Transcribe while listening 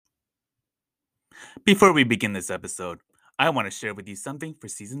Before we begin this episode, I want to share with you something for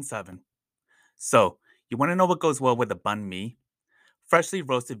season 7. So, you want to know what goes well with a banh mi? Freshly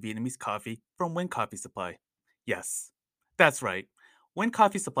roasted Vietnamese coffee from Win Coffee Supply. Yes, that's right. Win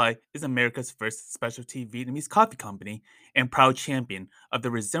Coffee Supply is America's first specialty Vietnamese coffee company and proud champion of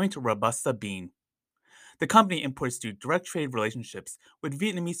the resilient Robusta bean. The company imports through direct trade relationships with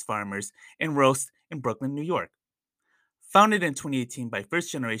Vietnamese farmers and roasts in Brooklyn, New York. Founded in 2018 by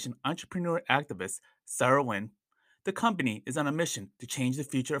first generation entrepreneur activist Sarah Nguyen, the company is on a mission to change the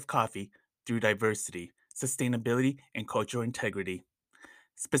future of coffee through diversity, sustainability, and cultural integrity.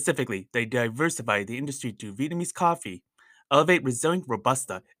 Specifically, they diversify the industry through Vietnamese coffee, elevate resilient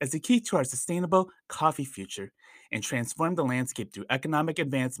Robusta as the key to our sustainable coffee future, and transform the landscape through economic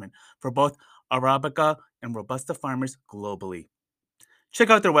advancement for both Arabica and Robusta farmers globally. Check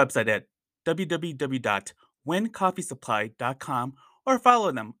out their website at www.wincoffeesupply.com or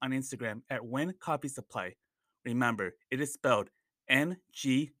follow them on Instagram at wincoffeesupply. Remember, it is spelled Nguyen.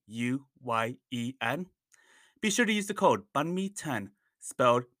 Be sure to use the code BANMI10,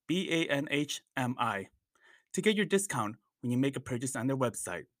 spelled BANHMI, to get your discount when you make a purchase on their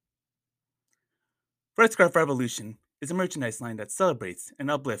website. Red Scarf Revolution is a merchandise line that celebrates and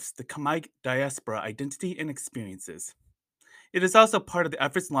uplifts the Khmer diaspora identity and experiences. It is also part of the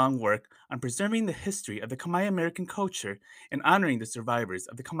effort's long work on preserving the history of the Khmer American culture and honoring the survivors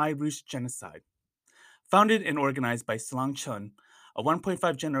of the Khmer Rouge genocide. Founded and organized by Salong Chun, a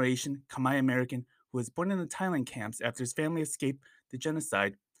 1.5 generation Khmer American who was born in the Thailand camps after his family escaped the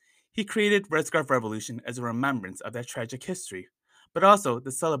genocide, he created Red Scarf Revolution as a remembrance of that tragic history, but also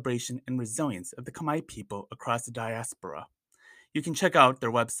the celebration and resilience of the Khmer people across the diaspora. You can check out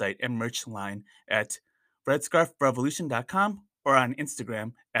their website and merch line at redscarfrevolution.com or on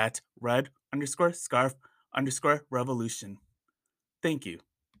Instagram at red_scarf_revolution. Thank you.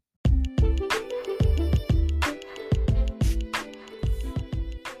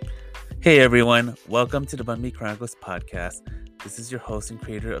 Hey everyone, welcome to the Banh Mi Chronicles podcast. This is your host and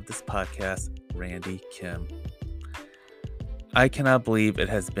creator of this podcast, Randy Kim. I cannot believe it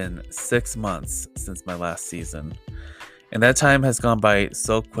has been 6 months since my last season, and that time has gone by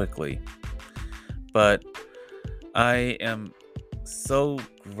so quickly. But I am so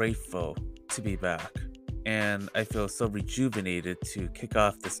grateful to be back, and I feel so rejuvenated to kick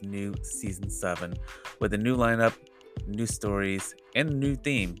off this new season 7 with a new lineup, new stories, and a new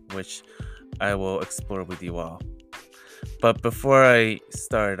theme, which I will explore with you all. But before I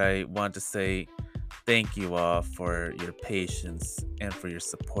start, I want to say thank you all for your patience and for your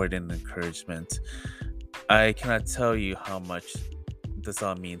support and encouragement. I cannot tell you how much this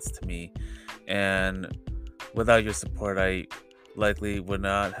all means to me, and without your support, I likely would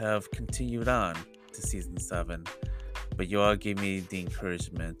not have continued on to season 7. But you all gave me the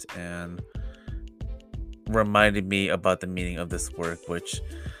encouragement and reminded me about the meaning of this work, which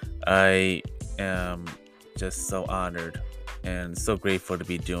I am just so honored and so grateful to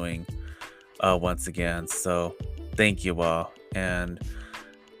be doing once again. So thank you all. And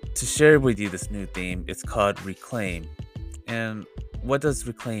to share with you this new theme, it's called Reclaim. And what does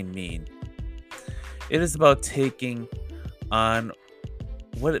reclaim mean? It is about taking on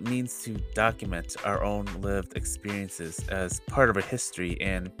what it means to document our own lived experiences as part of our history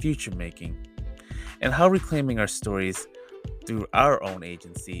and future making, and how reclaiming our stories through our own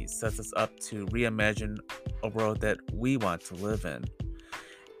agency sets us up to reimagine a world that we want to live in,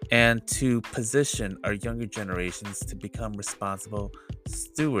 and to position our younger generations to become responsible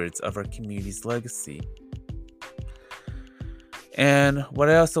stewards of our community's legacy. And what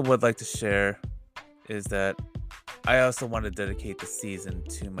I also would like to share is that I also want to dedicate the season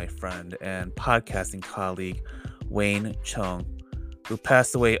to my friend and podcasting colleague, Wayne Chung, who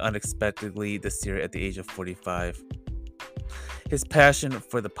passed away unexpectedly this year at the age of 45. His passion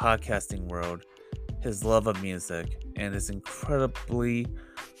for the podcasting world, his love of music, and his incredibly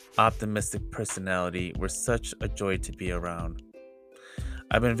optimistic personality were such a joy to be around.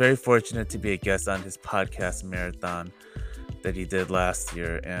 I've been very fortunate to be a guest on his podcast marathon that he did last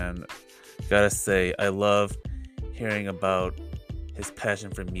year, and gotta say, I love hearing about his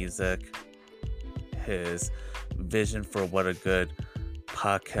passion for music, his vision for what a good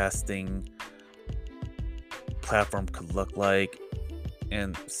podcasting platform could look like,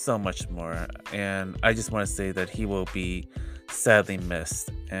 and so much more. And I just want to say that he will be sadly missed,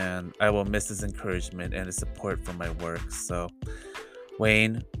 and I will miss his encouragement and his support for my work. So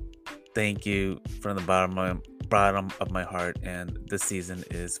Wayne, thank you from the bottom of my heart, and this season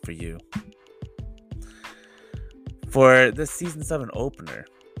is for you. For this season 7 opener,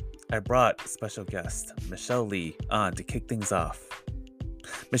 I brought special guest Michelle Lee on to kick things off.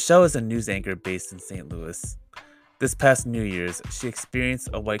 Michelle is a news anchor based in St. Louis. This past New Year's, she experienced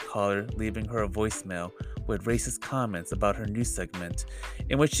a white caller leaving her a voicemail with racist comments about her news segment,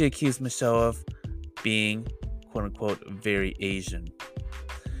 in which she accused Michelle of being, quote unquote, very Asian.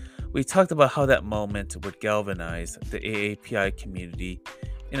 We talked about how that moment would galvanize the AAPI community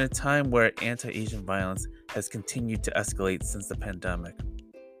in a time where anti-Asian violence has continued to escalate since the pandemic.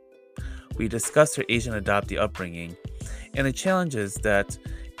 We discussed her Asian adoptee upbringing and the challenges that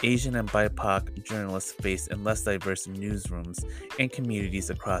Asian and BIPOC journalists face in less diverse newsrooms and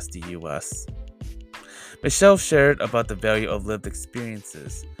communities across the U.S. Michelle shared about the value of lived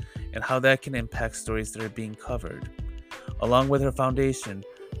experiences and how that can impact stories that are being covered, along with her foundation,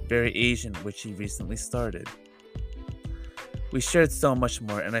 Very Asian, which she recently started. We shared so much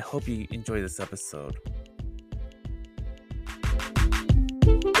more, and I hope you enjoy this episode.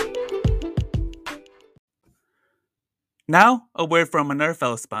 Now, a word from another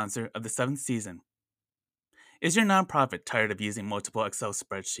fellow sponsor of the 7th season. Is your nonprofit tired of using multiple Excel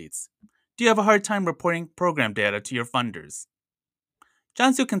spreadsheets? Do you have a hard time reporting program data to your funders?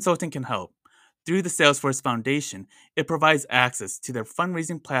 Johnson Consulting can help. Through the Salesforce Foundation, it provides access to their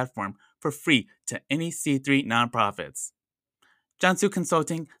fundraising platform for free to any C3 nonprofits. Johnson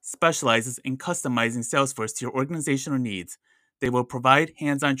Consulting specializes in customizing Salesforce to your organizational needs. They will provide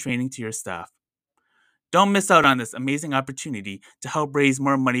hands-on training to your staff. Don't miss out on this amazing opportunity to help raise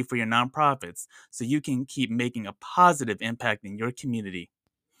more money for your nonprofits so you can keep making a positive impact in your community.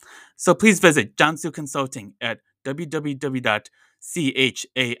 So please visit Johnson Consulting at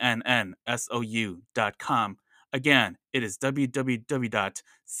www.channsou.com. Again, it is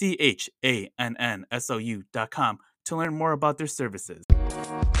www.channsou.com to learn more about their services.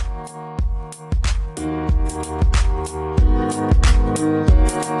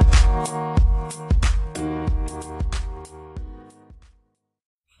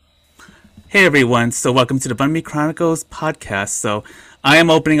 Hey everyone, so welcome to the Bun Me Chronicles podcast. So I am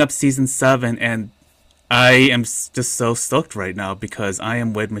opening up season 7 and I am just so stoked right now because I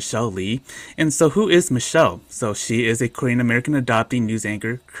am with Michelle Lee. And so who is Michelle? So she is a Korean American adoptee news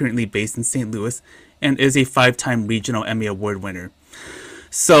anchor currently based in St. Louis and is a 5-time regional Emmy Award winner.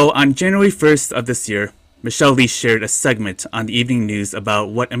 So on January 1st of this year, Michelle Lee shared a segment on the evening news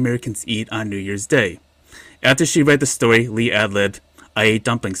about what Americans eat on New Year's Day. After she read the story, Lee ad-libbed, "I ate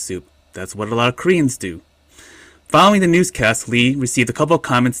dumpling soup. That's what a lot of Koreans do." Following the newscast, Lee received a couple of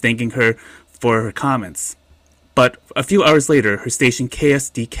comments thanking her for her comments. But a few hours later, her station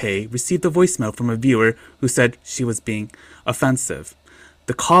KSDK received a voicemail from a viewer who said she was being offensive.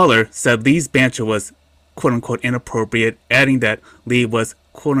 The caller said Lee's banter was quote-unquote inappropriate, adding that Lee was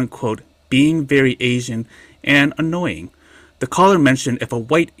quote-unquote being very Asian and annoying. The caller mentioned if a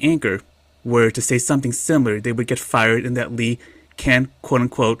white anchor were to say something similar, they would get fired and that Lee can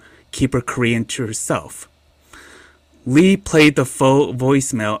quote-unquote keep her Korean to herself. Lee played the full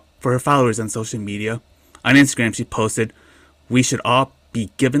voicemail for her followers on social media. On Instagram, she posted, "We should all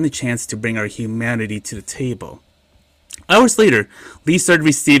be given the chance to bring our humanity to the table." Hours later, Lee started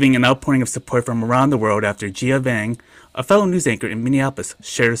receiving an outpouring of support from around the world after Jia Vang, a fellow news anchor in Minneapolis,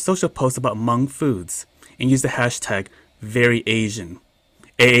 shared a social post about Hmong foods and used the hashtag #VeryAsian.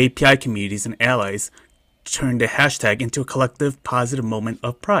 AAPI communities and allies turned the hashtag into a collective positive moment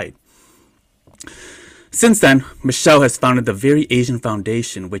of pride. Since then, Michelle has founded the Very Asian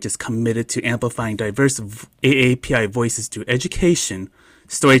Foundation, which is committed to amplifying diverse AAPI voices through education,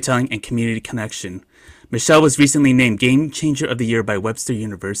 storytelling, and community connection. Michelle was recently named Game Changer of the Year by Webster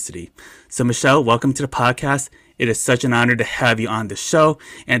University. So Michelle, welcome to the podcast. It is such an honor to have you on the show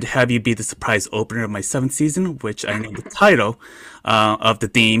and to have you be the surprise opener of my 7th season, which I named the title of the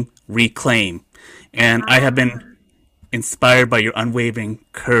theme, Reclaim. And I have been inspired by your unwavering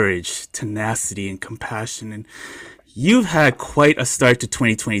courage, tenacity, and compassion. And you've had quite a start to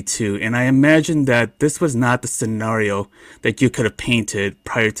 2022, and I imagine that this was not the scenario that you could have painted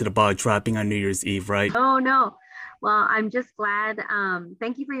prior to the ball dropping on New Year's Eve, right? Oh, no. Well, I'm just glad.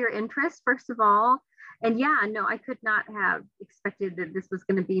 Thank you for your interest, first of all. And yeah, no, I could not have expected that this was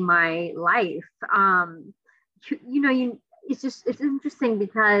going to be my life. It's interesting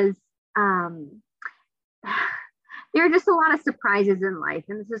because there are just a lot of surprises in life,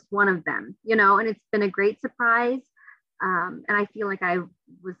 and this is one of them, and it's been a great surprise. And I feel like I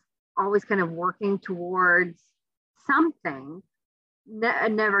was always kind of working towards something.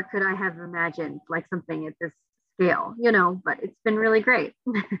 Never could I have imagined like something at this scale, but it's been really great.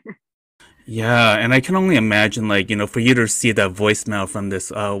 Yeah, and I can only imagine, for you to receive that voicemail from this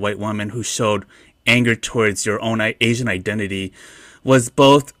white woman who showed anger towards your own Asian identity was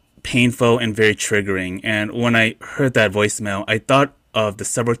both painful and very triggering. And when I heard that voicemail, I thought of the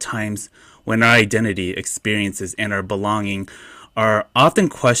several times when our identity, experiences, and our belonging are often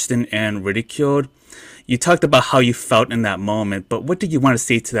questioned and ridiculed. You talked about how you felt in that moment, but what did you want to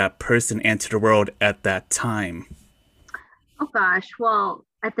say to that person and to the world at that time? Oh gosh, well,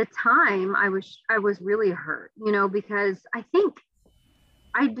 at the time I was really hurt, because I think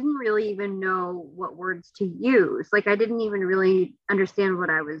I didn't really even know what words to use. Like I didn't even really understand what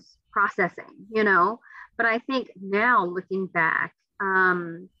I was processing. But I think now looking back,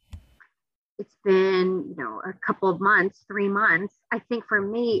 it's been, a couple of months, 3 months. I think for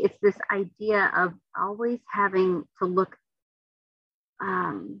me, it's this idea of always having to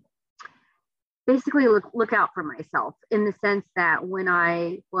um, basically look out for myself in the sense that when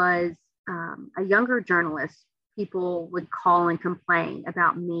I was a younger journalist, people would call and complain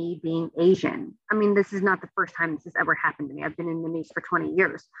about me being Asian. I mean, this is not the first time this has ever happened to me. I've been in the news for 20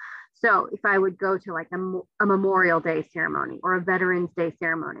 years. So if I would go to like a Memorial Day ceremony or a Veterans Day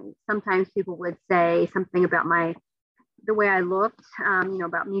ceremony, sometimes people would say something about the way I looked,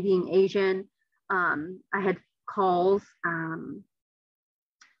 about me being Asian. I had calls,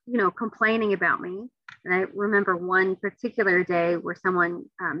 complaining about me. And I remember one particular day where someone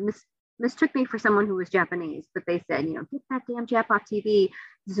mistook me for someone who was Japanese, but they said, get that damn Jap off TV.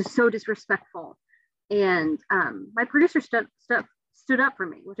 This is so disrespectful. And my producer stood up for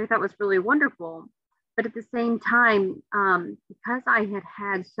me, which I thought was really wonderful. But at the same time, because I had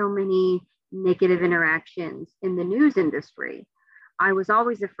had so many negative interactions in the news industry, I was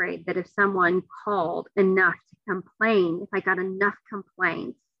always afraid that if someone called enough to complain, if I got enough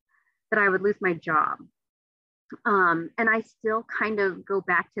complaints, that I would lose my job. And I still kind of go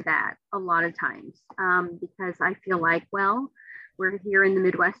back to that a lot of times because I feel like, well, we're here in the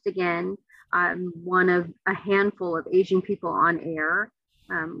Midwest again. I'm one of a handful of Asian people on air.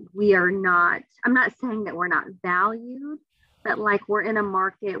 We are not, I'm not saying that we're not valued, but like we're in a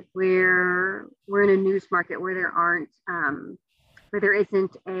market where we're in a news market where where there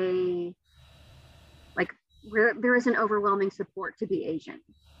isn't where there isn't overwhelming support to be Asian.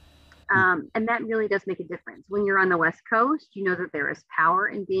 And that really does make a difference. When you're on the West Coast, you know that there is power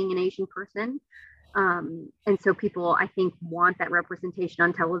in being an Asian person. And so people, I think, want that representation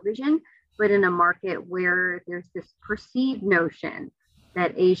on television. But in a market where there's this perceived notion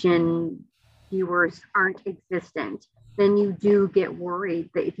that Asian viewers aren't existent, then you do get worried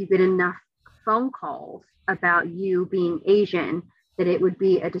that if you get enough phone calls about you being Asian, that it would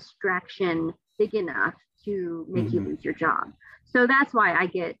be a distraction big enough to make you lose your job. So that's why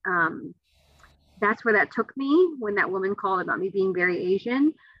that's where that took me when that woman called about me being very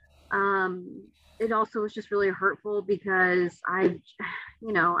Asian. It also was just really hurtful because I'm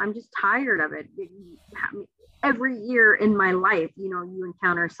just tired of it. Every year in my life, you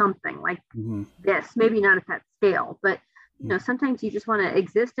encounter something like this, maybe not at that scale, but, sometimes you just want to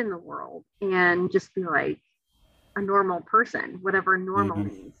exist in the world and just be like a normal person, whatever normal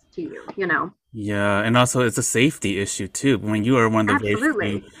means to you. Yeah, and also it's a safety issue too. When you are one of the very few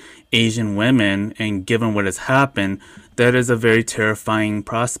Absolutely. Asian women, and given what has happened, that is a very terrifying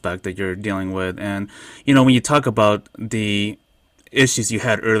prospect that you're dealing with. And when you talk about the issues you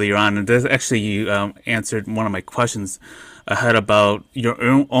had earlier on, and this actually you answered one of my questions ahead about your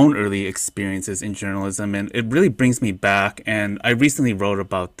own early experiences in journalism, and it really brings me back. And I recently wrote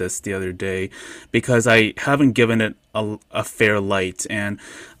about this the other day because I haven't given it a fair light. And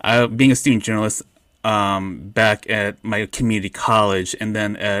being a student journalist back at my community college, and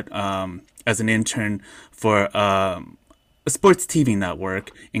then at as an intern for a sports TV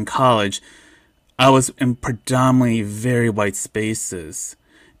network in college, I was in predominantly very white spaces.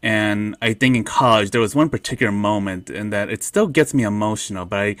 And I think in college there was one particular moment, and that it still gets me emotional.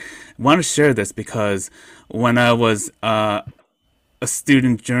 But I want to share this because when I was a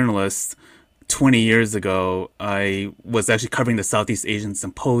student journalist 20 years ago, I was actually covering the Southeast Asian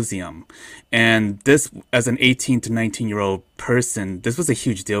Symposium. And this, as an 18 to 19-year-old person, this was a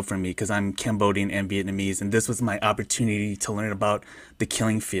huge deal for me because I'm Cambodian and Vietnamese. And this was my opportunity to learn about the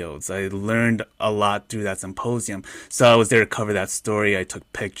killing fields. I learned a lot through that symposium. So I was there to cover that story. I took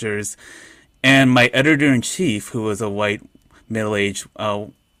pictures. And my editor-in-chief, who was a white, middle-aged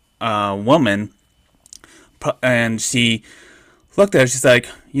woman, and she looked at it, she's like,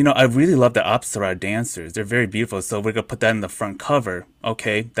 I really love the Apsara dancers. They're very beautiful, so we're going to put that in the front cover.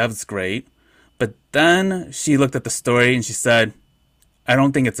 Okay, that was great. But then she looked at the story and she said, I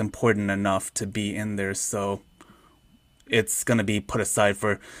don't think it's important enough to be in there, so it's going to be put aside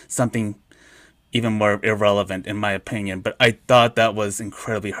for something even more irrelevant, in my opinion. But I thought that was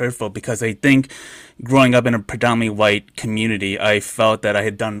incredibly hurtful because I think growing up in a predominantly white community, I felt that I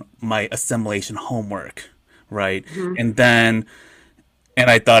had done my assimilation homework, right? Mhm. And then and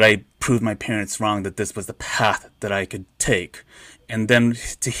I thought I proved my parents wrong, that this was the path that I could take. And then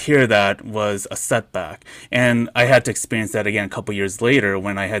to hear that was a setback. And I had to experience that again a couple years later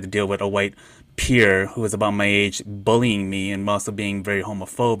when I had to deal with a white peer who was about my age bullying me and also being very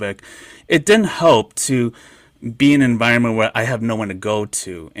homophobic. It didn't help to be in an environment where I have no one to go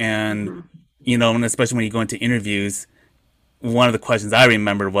to. And, Mm-hmm. and especially when you go into interviews, one of the questions I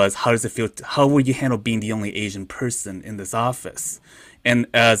remember was, how does it feel? How would you handle being the only Asian person in this office? And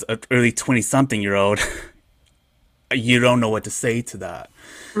as an early 20 something year old, you don't know what to say to that.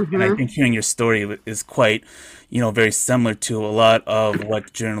 And I Mm-hmm. think hearing your story is quite, very similar to a lot of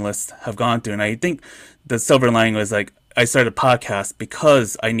what journalists have gone through. And I think the silver lining was like, I started a podcast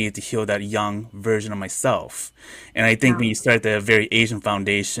because I needed to heal that young version of myself. And I think Yeah. when you start the Very Asian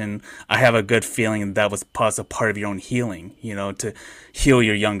Foundation, I have a good feeling that was also part of your own healing, to heal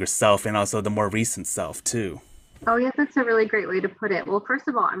your younger self and also the more recent self too. Oh, yeah, that's a really great way to put it. Well, first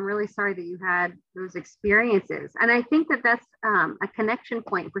of all, I'm really sorry that you had those experiences. And I think that that's a connection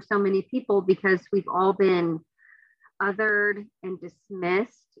point for so many people because we've all been othered and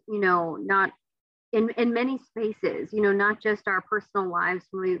dismissed, not in many spaces, not just our personal lives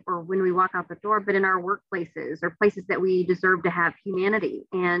when we walk out the door, but in our workplaces or places that we deserve to have humanity.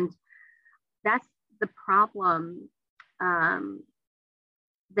 And that's the problem um,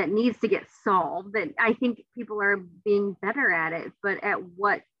 that needs to get solved. That I think people are being better at it, but at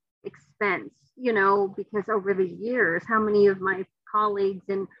what expense? Because over the years, how many of my colleagues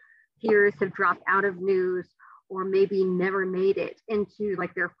and peers have dropped out of news or maybe never made it into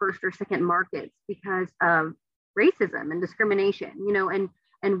like their first or second markets because of racism and discrimination,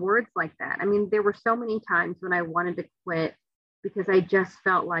 and words like that. I mean, there were so many times when I wanted to quit because I just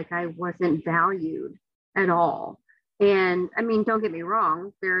felt like I wasn't valued at all. And I mean, don't get me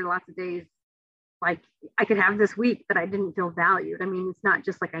wrong, there are lots of days like I could have this week that I didn't feel valued. I mean, it's not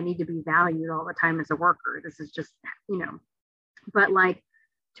just like I need to be valued all the time as a worker. This is just, but like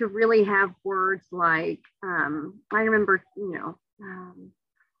to really have words like, I remember,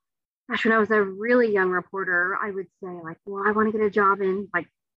 gosh, when I was a really young reporter, I would say like, well, I want to get a job in like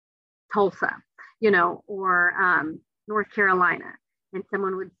Tulsa, or North Carolina. And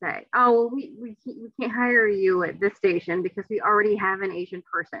someone would say, oh, well, we can't hire you at this station because we already have an Asian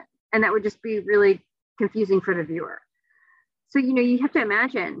person. And that would just be really confusing for the viewer. So, you have to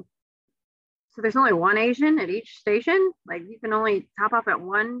imagine. So there's only one Asian at each station. Like you can only top off at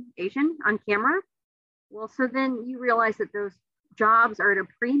one Asian on camera. Well, so then you realize that those jobs are at a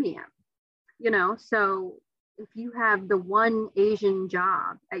premium, So if you have the one Asian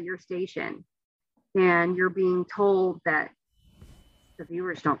job at your station and you're being told that the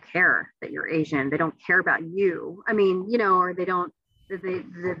viewers don't care that you're Asian, they don't care about you. I mean, or they don't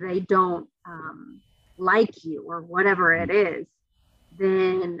like you or whatever it is,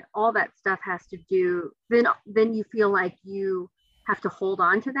 then all that stuff has to do. Then you feel like you have to hold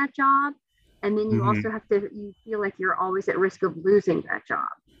on to that job, and then you Mm-hmm. also have to. You feel like you're always at risk of losing that job.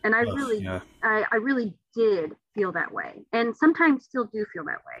 And I Oh, really, yeah. I really did feel that way, and sometimes still do feel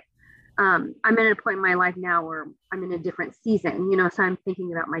that way. I'm at a point in my life now where I'm in a different season, so I'm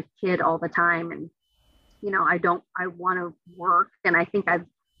thinking about my kid all the time. And, I want to work. And I think I've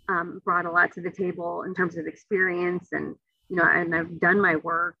brought a lot to the table in terms of experience and, and I've done my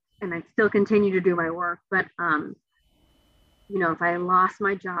work and I still continue to do my work. But, if I lost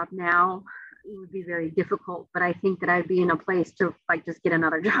my job now, it would be very difficult, but I think that I'd be in a place to like just get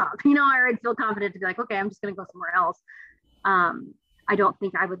another job, or I'd feel confident to be like, okay, I'm just going to go somewhere else. Um, I don't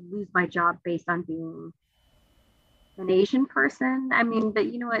think I would lose my job based on being an Asian person. I mean, but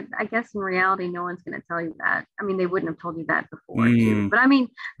you know what? I guess in reality, no one's going to tell you that. I mean, they wouldn't have told you that before, too. Mm-hmm. But I mean,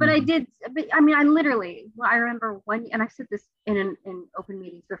 but I did. But, I mean, I literally. Well, I remember one, and I've said this in open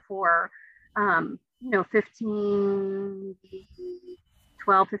meetings before. 15,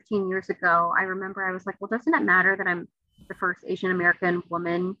 12, 15 years ago, I remember I was like, well, doesn't it matter that I'm the first Asian American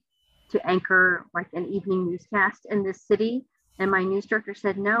woman to anchor like an evening newscast in this city? And my news director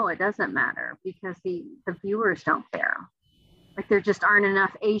said, no, it doesn't matter because the viewers don't care. Like there just aren't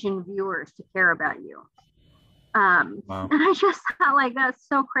enough Asian viewers to care about you. Wow. And I just thought like, that's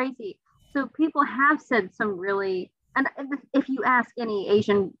so crazy. So people have said some really, and if you ask any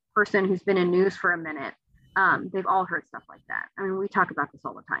Asian person who's been in news for a minute, they've all heard stuff like that. I mean, we talk about this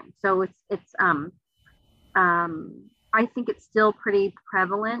all the time. So I think it's still pretty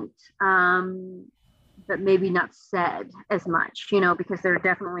prevalent, but maybe not said as much, because there are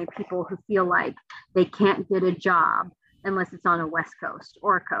definitely people who feel like they can't get a job unless it's on a West Coast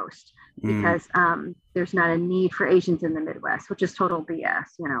or a coast, Mm. because there's not a need for Asians in the Midwest, which is total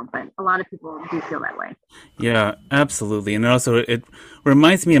BS, but a lot of people do feel that way. Yeah, absolutely. And also, it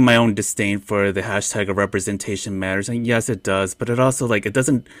reminds me of my own disdain for the hashtag of representation matters. And yes, it does, but it also, like, it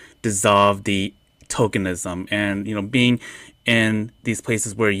doesn't dissolve the tokenism. And, being in these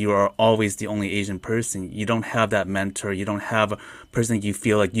places where you are always the only Asian person, you don't have that mentor, you don't have a person that you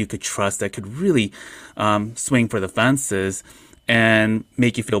feel like you could trust that could really swing for the fences and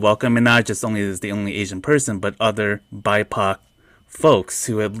make you feel welcome. And not just only as the only Asian person, but other BIPOC folks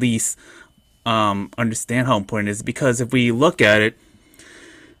who at least understand how important it is. Because if we look at it,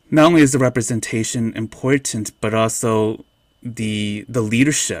 not only is the representation important, but also the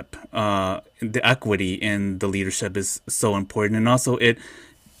leadership, the equity in the leadership is so important, and also it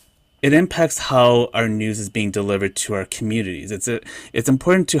impacts how our news is being delivered to our communities. It's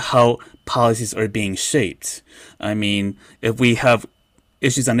important to how policies are being shaped. I mean, if we have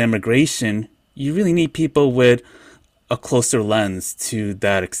issues on immigration, you really need people with a closer lens to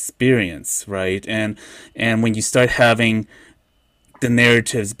that experience, right? And when you start having the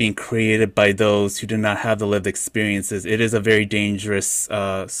narratives being created by those who do not have the lived experiences, it is a very dangerous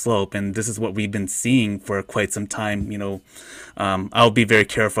slope. And this is what we've been seeing for quite some time. I'll be very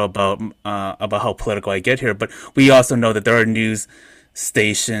careful about how political I get here, but we also know that there are news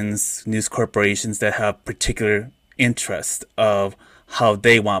stations, news corporations that have particular interest of how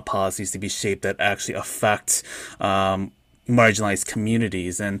they want policies to be shaped that actually affect marginalized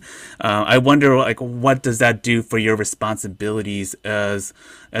communities. And I wonder, like, what does that do for your responsibilities as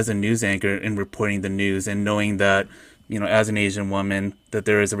a news anchor in reporting the news, and knowing that, as an Asian woman, that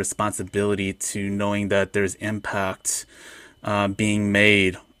there is a responsibility to knowing that there's impact being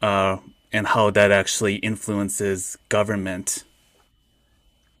made, and how that actually influences government.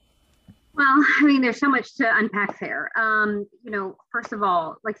 Well, I mean, there's so much to unpack there. First of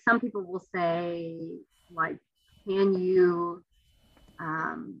all, like some people will say, like, can you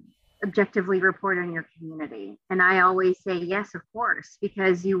um, objectively report on your community? And I always say, yes, of course,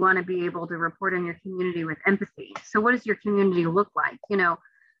 because you want to be able to report on your community with empathy. So, what does your community look like?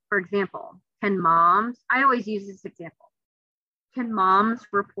 For example, I always use this example, can moms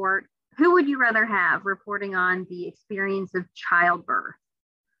report? Who would you rather have reporting on the experience of childbirth?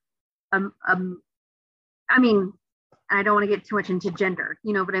 Um, um, I mean, I don't want to get too much into gender,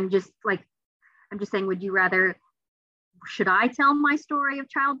 but I'm just saying, would you rather, should I tell my story of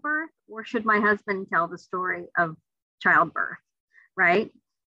childbirth, or should my husband tell the story of childbirth? Right.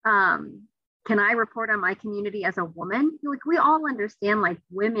 Um, can I report on my community as a woman? Like, we all understand, like,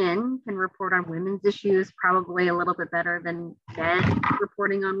 women can report on women's issues probably a little bit better than men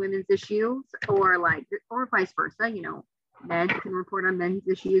reporting on women's issues, or vice versa. Men can report on men's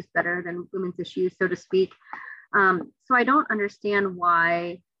issues better than women's issues, so to speak. So I don't understand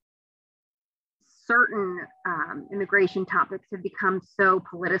why certain immigration topics have become so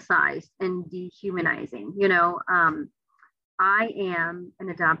politicized and dehumanizing. I am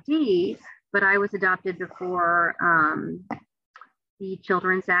an adoptee, but I was adopted before the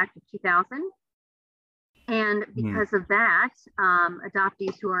Children's Act of 2000. And because of that,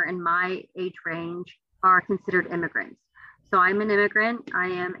 adoptees who are in my age range are considered immigrants. So I'm an immigrant. I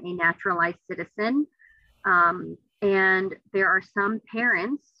am a naturalized citizen. And there are some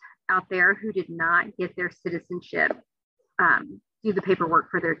parents out there who did not get their citizenship, do the paperwork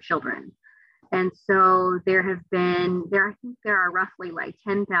for their children. And so I think there are roughly like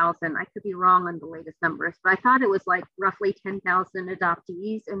 10,000, I could be wrong on the latest numbers, but I thought it was like roughly 10,000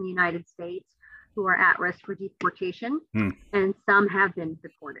 adoptees in the United States who are at risk for deportation, and some have been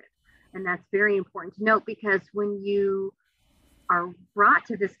deported. And that's very important to note, because when you are brought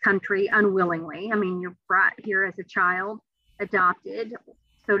to this country unwillingly, I mean, you're brought here as a child, adopted,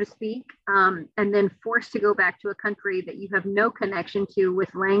 so to speak, and then forced to go back to a country that you have no connection to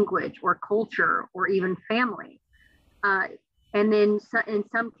with language or culture or even family. And then in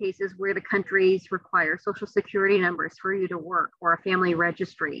some cases where the countries require social security numbers for you to work, or a family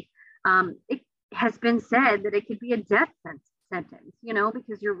registry, it has been said that it could be a death sentence,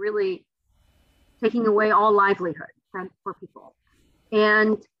 because you're really taking away all livelihood for people.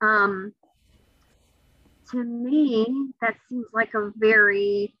 And to me, that seems like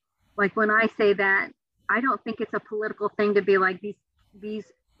when I say that, I don't think it's a political thing to be like, these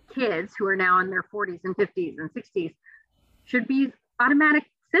kids who are now in their 40s and 50s and 60s should be automatic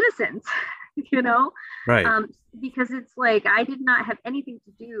citizens, Right. Because it's I did not have anything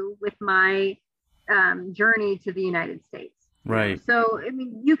to do with my journey to the United States. Right. So I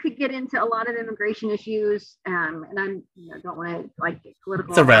mean, you could get into a lot of immigration issues, and I'm don't want to like get It's a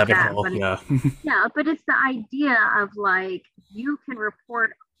political about rabbit that, hole. but Yeah. yeah, but it's the idea of like you can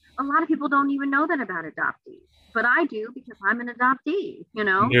report. A lot of people don't even know that about adoptees, but I do because I'm an adoptee.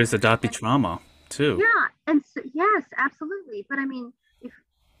 There's adoptee And trauma too. yeah, and so, yes, absolutely. But I mean,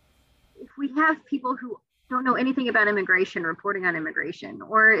 if we have people who don't know anything about immigration reporting on immigration,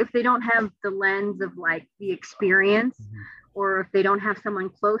 or if they don't have the lens of like the experience, Mhm. or if they don't have someone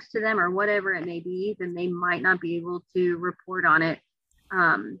close to them or whatever it may be, then they might not be able to report on it.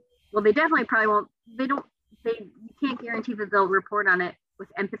 um, well, they definitely probably won't. They don't. They You can't guarantee that they'll report on it with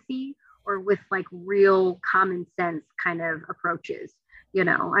empathy or with like real common sense kind of approaches.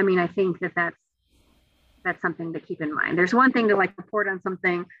 I mean, I think that that's something to keep in mind. There's one thing to like report on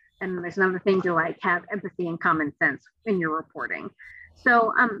something, and there's another thing to like have empathy and common sense in your reporting.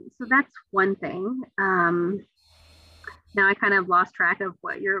 So that's one thing. Now I kind of lost track of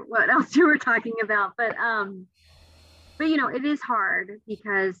what else you were talking about, but it is hard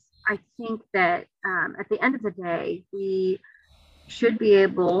because I think that at the end of the day, we should be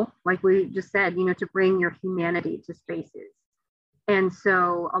able, like we just said, to bring your humanity to spaces. And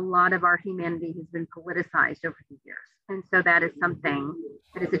so a lot of our humanity has been politicized over the years. And so that is something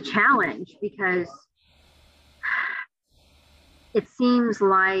that is a challenge because it seems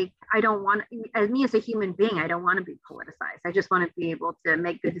like I don't want, as me as a human being, I don't want to be politicized. I just want to be able to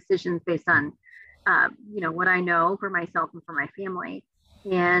make good decisions based on, what I know for myself and for my family.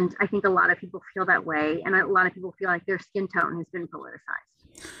 And I think a lot of people feel that way. And a lot of people feel like their skin tone has been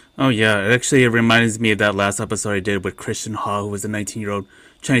politicized. Oh yeah, it reminds me of that last episode I did with Christian Ha, who was a 19-year-old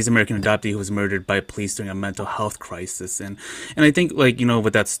Chinese American adoptee who was murdered by police during a mental health crisis. And I think, like,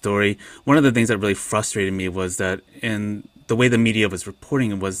 with that story, one of the things that really frustrated me was that in the way the media was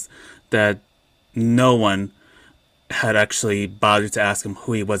reporting it was that no one had actually bothered to ask him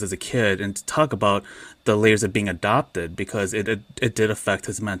who he was as a kid and to talk about the layers of being adopted, because it did affect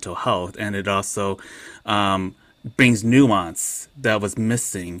his mental health, and it also um, brings nuance that was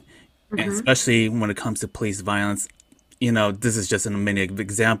missing, and Mm-hmm. especially when it comes to police violence. This is just in many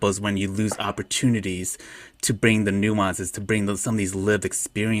examples when you lose opportunities to bring the nuances, to bring some of these lived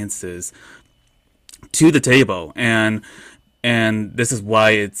experiences to the table, and this is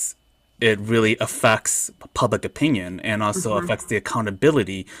why it really affects public opinion, and also Mm-hmm. affects the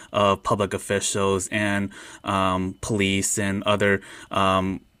accountability of public officials and police and other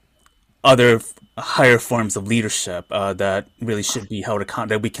higher forms of leadership that really should be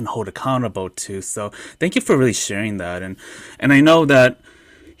that we can hold accountable to. So thank you for really sharing that, and I know that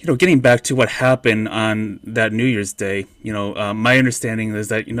getting back to what happened on that New Year's Day, my understanding is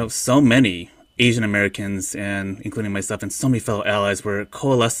that, so many Asian Americans, and including myself and so many fellow allies, were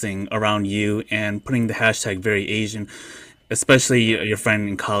coalescing around you and putting the hashtag very Asian, especially your friend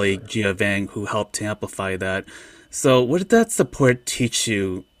and colleague Gia Vang, who helped to amplify that. So, what did that support teach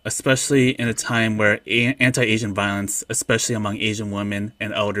you, especially in a time where anti-Asian violence, especially among Asian women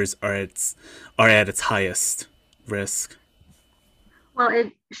and elders, are at its highest risk? Well,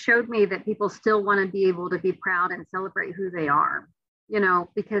 it showed me that people still want to be able to be proud and celebrate who they are,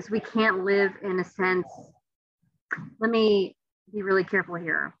 because we can't live in a sense. Let me be really careful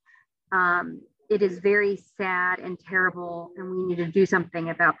here. It is very sad and terrible, and we need to do something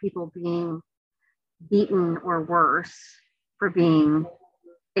about people being beaten or worse for being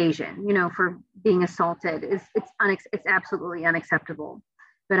Asian, for being assaulted. It's absolutely unacceptable.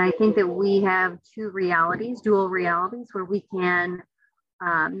 But I think that we have two realities, dual realities, where we can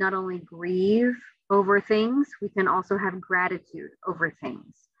not only grieve over things, we can also have gratitude over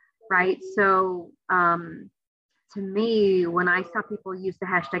things, right? So, to me, when I saw people use the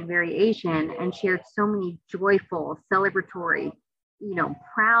hashtag variation and shared so many joyful, celebratory,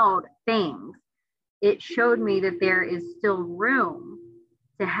 proud things, it showed me that there is still room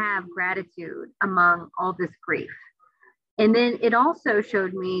to have gratitude among all this grief. And then it also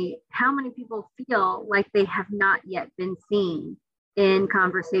showed me how many people feel like they have not yet been seen in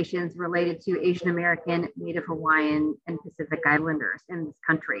conversations related to Asian American, Native Hawaiian, and Pacific Islanders in this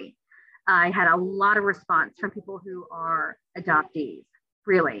country. I had a lot of response from people who are adoptees,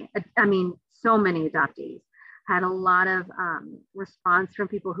 really. I mean, so many adoptees. Had a lot of response from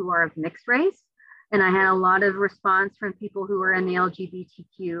people who are of mixed race. And I had a lot of response from people who are in the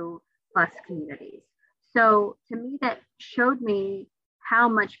LGBTQ plus communities. So to me, that showed me how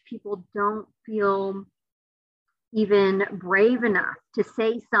much people don't feel even brave enough to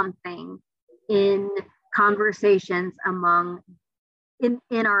say something in conversations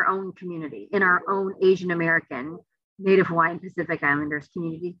in our own community, in our own Asian American, Native Hawaiian, Pacific Islanders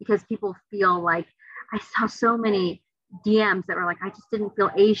communities, because people feel like I saw so many DMs that were like, I just didn't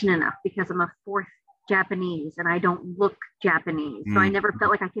feel Asian enough because I'm a fourth Japanese and I don't look Japanese. So I Mm. never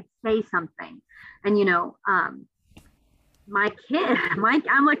felt like I could say something. And, my kid,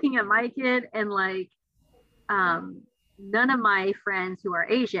 I'm looking at my kid and like, um, none of my friends who are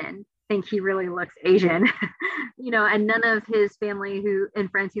Asian think he really looks Asian, and none of his family and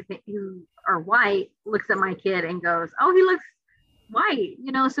friends who are white looks at my kid and goes, oh, he looks white.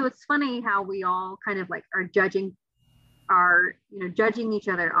 So it's funny how we all kind of like are judging each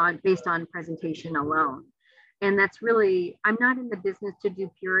other on based on presentation alone. And that's really, I'm not in the business to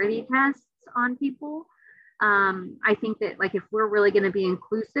do purity tests on people. I think that like if we're really going to be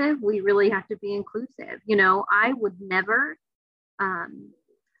inclusive, we really have to be inclusive. I would never um,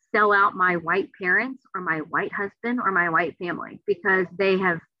 sell out my white parents or my white husband or my white family because they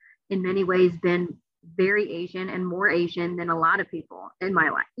have in many ways been very Asian and more Asian than a lot of people in my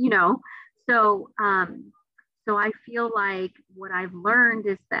life. So I feel like what I've learned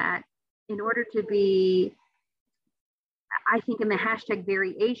is that in order to be, I think in the hashtag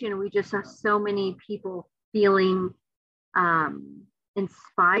very Asian, we just saw so many people feeling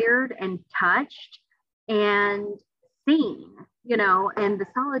inspired and touched and seen, and the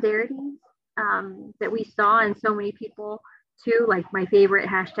solidarity that we saw in so many people too. Like my favorite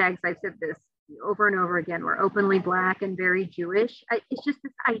hashtags, I've said this over and over again, were openly Black and very Jewish. It's just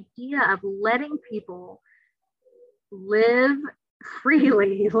this idea of letting people live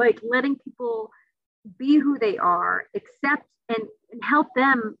freely, like letting people be who they are, accept and help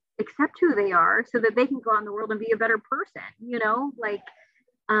them accept who they are so that they can go out in the world and be a better person.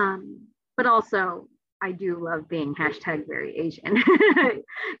 But also I do love being hashtag very Asian.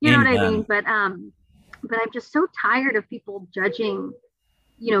 You know what I mean? Amen. But I'm just so tired of people judging,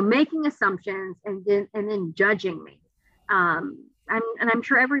 making assumptions and then judging me. I'm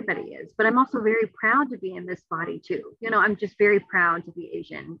sure everybody is, but I'm also very proud to be in this body too. I'm just very proud to be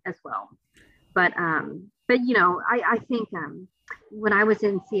Asian as well. But I think when I was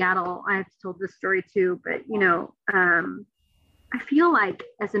in Seattle, I've told this story too, but I feel like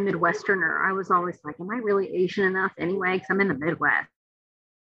as a Midwesterner, I was always like, am I really Asian enough anyway? Because I'm in the Midwest.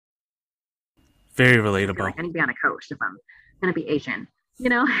 Very I feel relatable. like I need to be on a coast if I'm going to be Asian.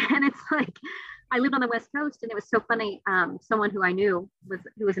 And it's like, I lived on the West Coast and it was so funny. Someone who I knew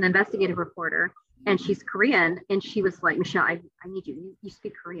who was an investigative reporter and she's Korean. And she was like, Michelle, I need you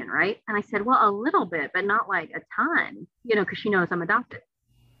speak Korean, right? And I said, well, a little bit, but not like a ton, because she knows I'm adopted.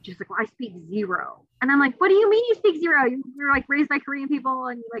 She's like, well, I speak zero. And I'm like, what do you mean you speak zero? You're like raised by Korean people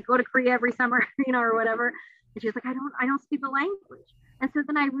and you like go to Korea every summer, or whatever. And she's like, I don't speak the language. And so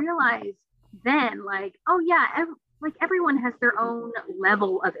then I realized then like, oh yeah, like everyone has their own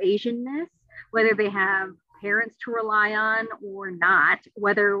level of Asianness, whether they have parents to rely on or not,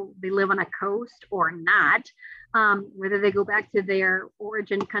 whether they live on a coast or not, whether they go back to their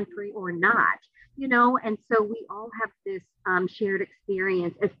origin country or not, and so we all have this shared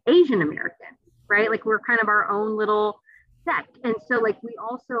experience as Asian Americans, right? Like we're kind of our own little sect. And so like we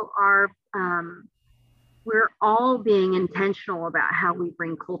also are, we're all being intentional about how we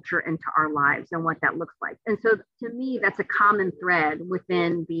bring culture into our lives and what that looks like. And so to me, that's a common thread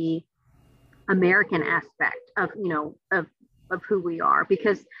within the American aspect of who we are,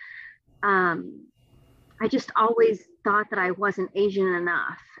 because I just always thought that I wasn't Asian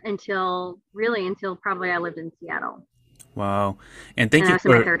enough until probably I lived in Seattle Wow. And thank and I you was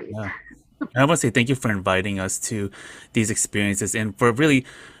in my for, 30s. yeah. I want to say thank you for inviting us to these experiences and for really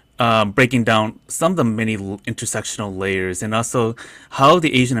breaking down some of the many intersectional layers and also how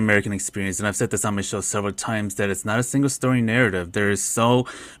the Asian American experience, and I've said this on my show several times, that it's not a single story narrative. There's so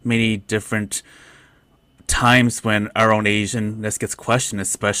many different times when our own Asianness gets questioned,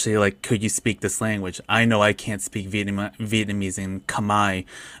 especially like, could you speak this language? I know I can't speak Vietnamese and Khmer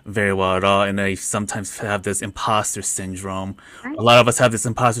very well at all, and I sometimes have this imposter syndrome. A Right. lot of us have this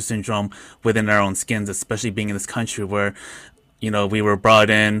imposter syndrome within our own skins, especially being in this country where, we were brought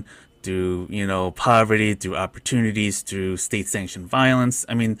in through, poverty, through opportunities, through state sanctioned violence.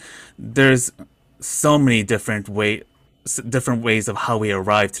 I mean, there's so many different ways of how we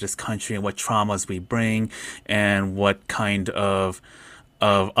arrive to this country and what traumas we bring and what kind of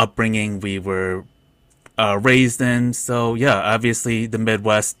upbringing we were raised in. So yeah, obviously the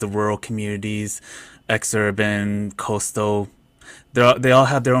Midwest, the rural communities, exurban, coastal, they all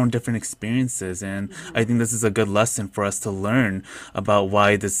have their own different experiences, and I Mm-hmm. think this is a good lesson for us to learn about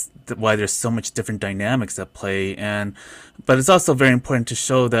why there's so much different dynamics at play. And but it's also very important to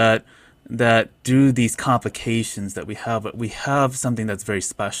show that through these complications that we have something that's very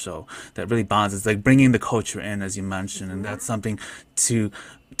special that really bonds. It's like bringing the culture in, as you mentioned, and Mm-hmm. that's something to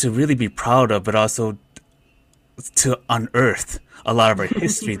to really be proud of, but also to unearth a lot of our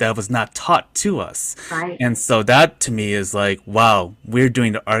history that was not taught to us. Right. And so that to me is like, wow, we're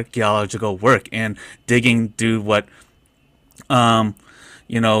doing the archaeological work and digging through what,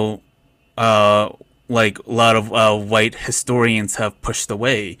 you know, uh, like a lot of white historians have pushed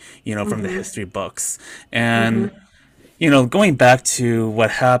away, from the Mm-hmm. history books. And Mm-hmm. going back to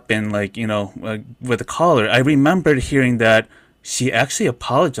what happened, like, with the caller, I remembered hearing that she actually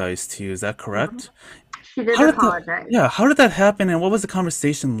apologized to you. Is that Mm-hmm. correct? She did How did that, apologize. yeah, how did that happen and what was the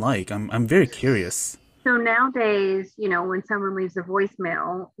conversation like? I'm very curious. So nowadays, when someone leaves a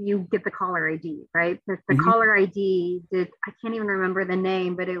voicemail, you get the caller ID, right? But the Hmm. caller ID did, I can't even remember the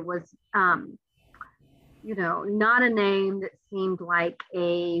name, but it was, not a name that seemed like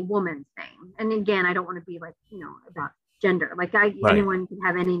a woman's name. And again, I don't want to be like, about gender. Like Right. anyone can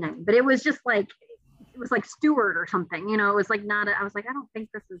have any name, but it was just like, it was like Stewart or something, it was like not, I was like, I don't think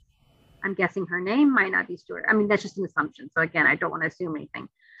this is, I'm guessing her name might not be Stewart. I mean, that's just an assumption. So again, I don't want to assume anything.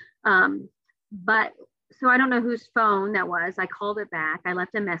 Um, but so I don't know whose phone that was. I called it back. I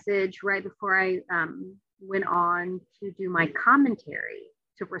left a message right before I went on to do my commentary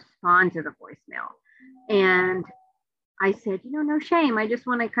to respond to the voicemail. And I said, no shame. I just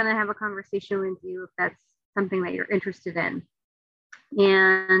want to kind of have a conversation with you if that's something that you're interested in.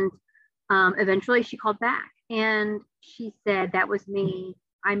 And eventually she called back and she said, that was me.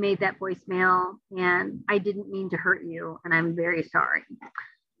 I made that voicemail and I didn't mean to hurt you. And I'm very sorry.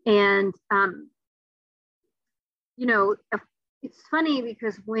 And, you know, it's funny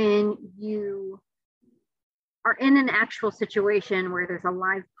because when you are in an actual situation where there's a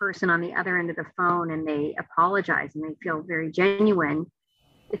live person on the other end of the phone and they apologize and they feel very genuine,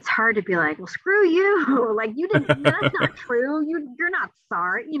 it's hard to be like, well, screw you. Like, you didn't, that's not true. You're not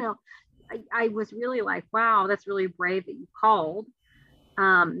sorry. I was really like, wow, that's really brave that you called.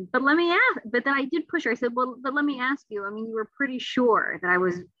 But let me ask, but then I did push her. I said, well, but let me ask you. I mean, you were pretty sure that I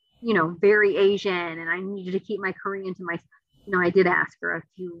was, very Asian and I needed to keep my Korean to myself. I did ask her if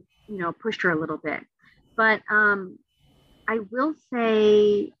you, pushed her a little bit. But I will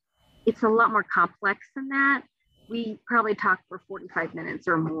say it's a lot more complex than that. We probably talked for 45 minutes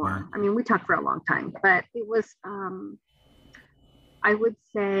or Wow. more. I mean, we talked for a long time, but it was, I would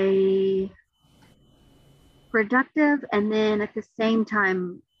say, productive and then at the same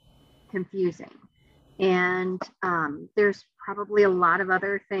time confusing. And there's probably a lot of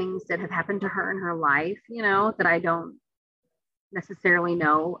other things that have happened to her in her life, that I don't necessarily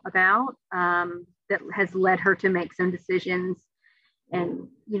know about, that has led her to make some decisions and,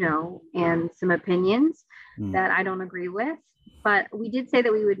 and some opinions Mm. that I don't agree with. But we did say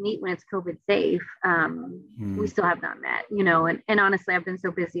that we would meet when it's COVID safe. We Mm. still have not met, and honestly, I've been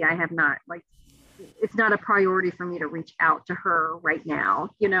so busy, I have not, like, it's not a priority for me to reach out to her right now.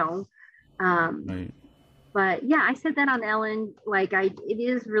 Um, Right. but yeah, I said that on Ellen. Like, it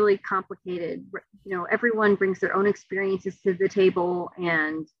is really complicated. Everyone brings their own experiences to the table,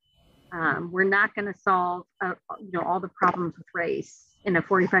 and we're not going to solve, all the problems with race in a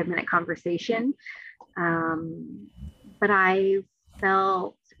 45-minute conversation. Um, but I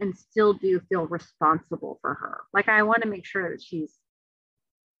felt and still do feel responsible for her. Like, I want to make sure that she's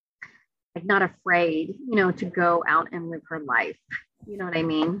like not afraid, to go out and live her life. You know what I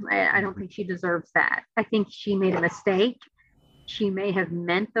mean? I don't think she deserves that. I think she made a mistake. She may have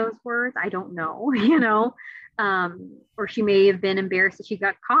meant those words. I don't know, or she may have been embarrassed that she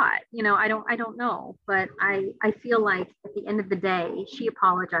got caught. I don't know. But I feel like at the end of the day, she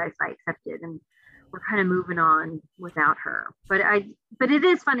apologized. I accepted, and we're kind of moving on without her. But it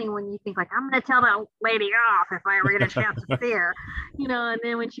is funny when you think like, I'm gonna tell that lady off if I ever get a chance to see her, and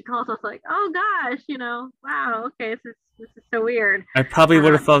then when she calls us like, oh gosh, wow, okay, this is so weird. I probably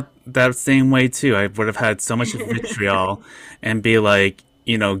would have Um, felt that same way too. I would have had so much vitriol and be like,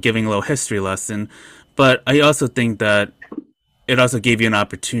 giving a little history lesson. But I also think that it also gave you an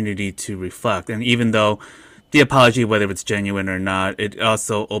opportunity to reflect. And even though the apology, whether it's genuine or not, it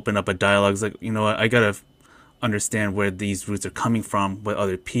also opened up a dialogue. It's like, you know what, I gotta understand where these roots are coming from with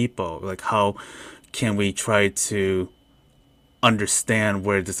other people. Like, how can we try to understand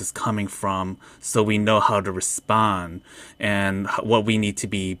where this is coming from so we know how to respond and what we need to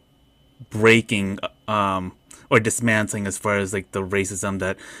be breaking or dismantling as far as like the racism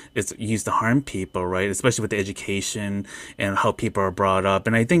that is used to harm people, right? Especially with the education and how people are brought up.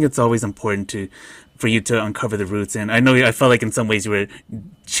 And I think it's always important to for you to uncover the roots. And I felt like in some ways you were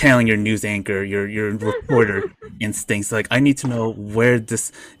channeling your news anchor, your reporter instincts. Like, I need to know where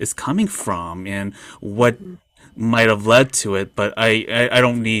this is coming from and what might have led to it, but I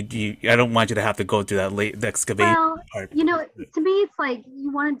don't need you. I don't want you to have to go through that late excavation. well, part. To me, it's like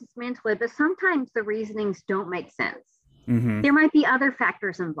you want to dismantle it, but sometimes the reasonings don't make sense. Mm-hmm. There might be other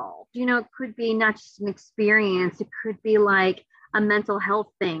factors involved. It could be not just an experience, it could be like a mental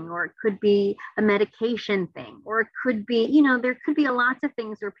health thing, or it could be a medication thing, or it could be, there could be lots of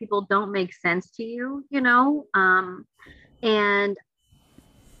things where people don't make sense to you, and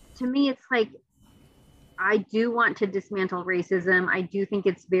to me, it's like, I do want to dismantle racism. I do think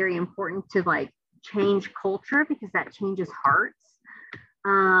it's very important to like change culture because that changes hearts.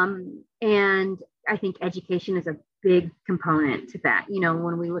 And I think education is a big component to that.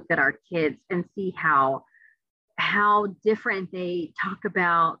 When we look at our kids and see how different they talk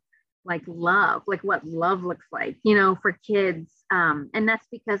about like love, like what love looks like, for kids. And that's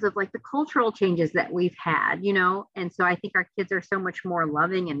because of like the cultural changes that we've had, and so I think our kids are so much more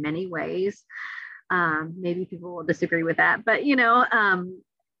loving in many ways. Maybe people will disagree with that, but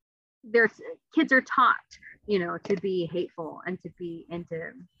there's kids are taught, to be hateful and to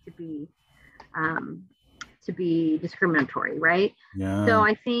be discriminatory, right? Yeah. So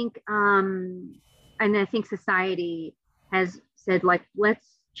I think, and I think society has said like, let's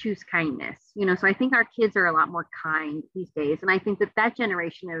choose kindness, so I think our kids are a lot more kind these days, and I think that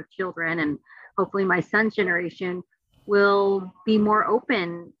generation of children, and hopefully my son's generation, will be more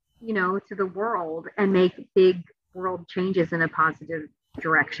open, to the world and make big world changes in a positive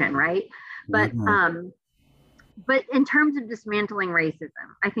direction, right? But in terms of dismantling racism,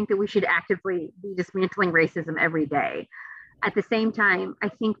 I think that we should actively be dismantling racism every day. At the same time, I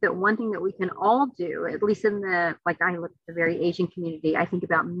think that one thing that we can all do, at least I look at the very Asian community, I think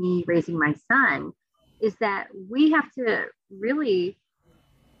about me raising my son, is that we have to really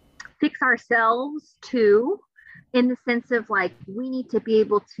fix ourselves too, in the sense of like, we need to be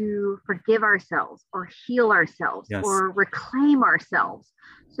able to forgive ourselves or heal ourselves, yes, or reclaim ourselves,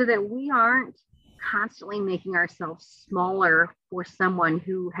 so that we aren't constantly making ourselves smaller for someone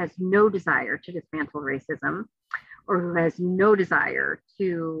who has no desire to dismantle racism, or who has no desire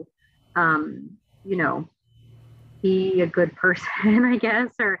to, be a good person, I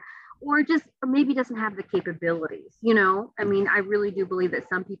guess, or maybe doesn't have the capabilities, I mean, I really do believe that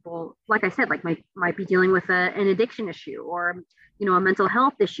some people, like I said, like might be dealing with an addiction issue, or, a mental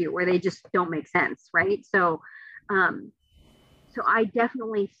health issue where they just don't make sense. Right. So I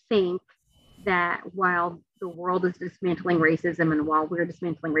definitely think that while the world is dismantling racism, and while we're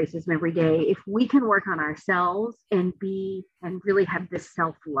dismantling racism every day, if we can work on ourselves and really have this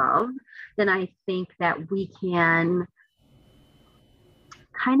self-love, then I think that we can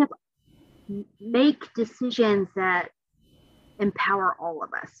kind of make decisions that empower all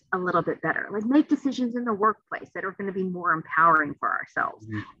of us a little bit better. Like make decisions in the workplace that are going to be more empowering for ourselves.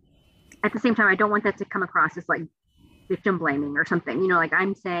 Mm-hmm. At the same time, I don't want that to come across as like victim blaming or something. Like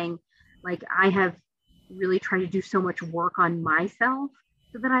I'm saying, like I have really tried to do so much work on myself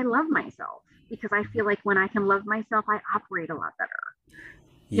so that I love myself, because I feel like when I can love myself, I operate a lot better.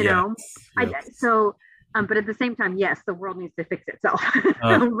 Yes. But at the same time, yes, the world needs to fix itself. But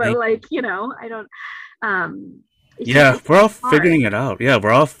like, I don't, we're all figuring it out. Yeah,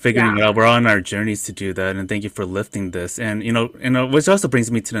 we're all figuring it out. We're all on our journeys to do that. And thank you for lifting this. And, which also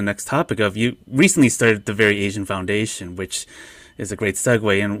brings me to the next topic of, you recently started the Very Asian Foundation, which is a great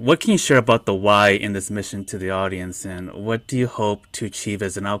segue. And what can you share about the why in this mission to the audience? And what do you hope to achieve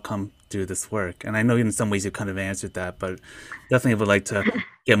as an outcome through this work? And I know in some ways you kind of answered that, but definitely would like to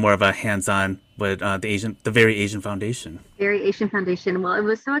get more of a hands-on with the Very Asian Foundation. Very Asian Foundation. Well, it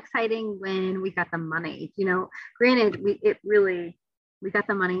was so exciting when we got the money. Granted, we got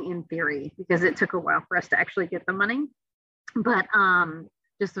the money in theory, because it took a while for us to actually get the money. But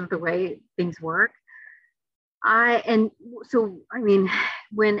just of the way things work. When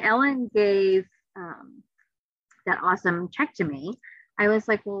Ellen gave that awesome check to me, I was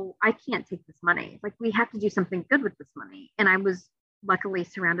like, well, I can't take this money. Like, we have to do something good with this money. And I was luckily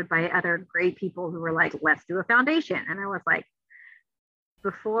surrounded by other great people who were like, let's do a foundation. And I was like,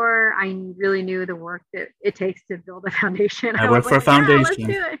 before I really knew the work that it takes to build a foundation, I work for a foundation. Let's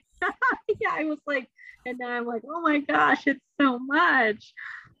do it. Yeah, I was like, and then I'm like, oh my gosh, it's so much.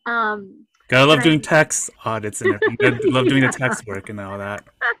 Gotta love doing tax audits and everything. Gotta love doing the tax work and all that.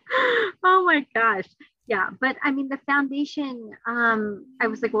 Oh my gosh. Yeah. But I mean, the foundation, I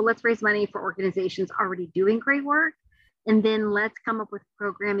was like, well, let's raise money for organizations already doing great work. And then let's come up with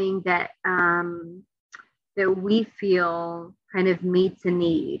programming that we feel kind of meets a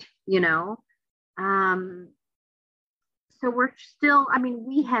need, So we're still,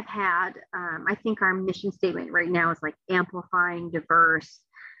 we have had, I think our mission statement right now is like amplifying diverse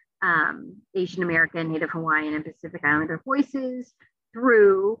Asian American, Native Hawaiian, and Pacific Islander voices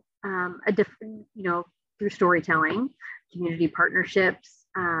through a different, through storytelling, community partnerships,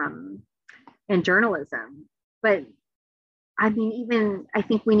 and journalism. But I mean, even I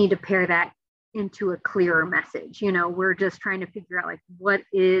think we need to pair that into a clearer message. We're just trying to figure out like what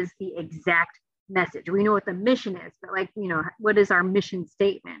is the exact message. We know what the mission is, but like, what is our mission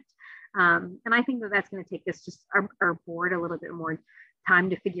statement? And I think that that's going to take us just our board a little bit more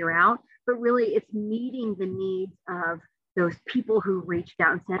time to figure out. But really, it's meeting the needs of those people who reached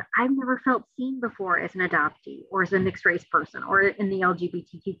out and said, I've never felt seen before as an adoptee or as a mixed race person or in the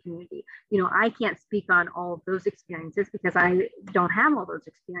LGBTQ community. I can't speak on all of those experiences because I don't have all those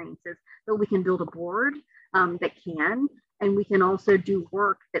experiences, but we can build a board that can, and we can also do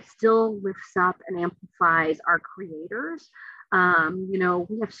work that still lifts up and amplifies our creators.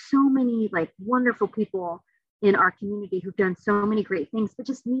 We have so many like wonderful people in our community who've done so many great things, but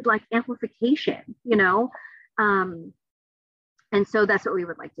just need like amplification. And so that's what we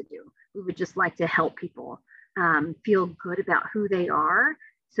would like to do. We would just like to help people feel good about who they are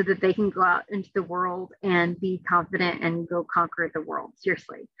so that they can go out into the world and be confident and go conquer the world.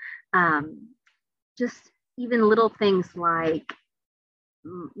 Seriously. Just even little things like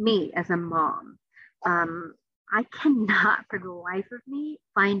me as a mom. I cannot for the life of me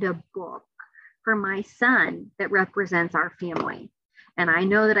find a book for my son that represents our family. And I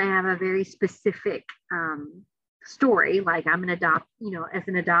know that I have a very specific story, like I'm as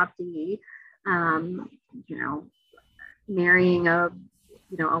an adoptee, marrying a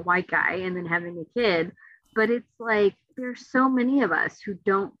white guy and then having a kid. But it's like there's so many of us who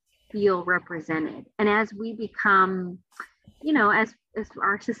don't feel represented. And as we become, as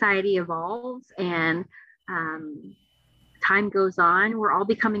our society evolves and time goes on, we're all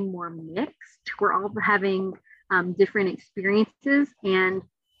becoming more mixed. We're all having different experiences, and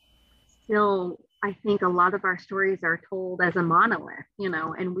still I think a lot of our stories are told as a monolith,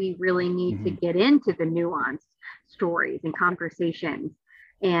 and we really need to get into the nuanced stories and conversations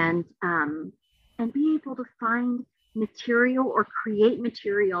and be able to find material or create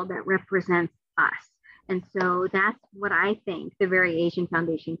material that represents us. And so that's what I think the Very Asian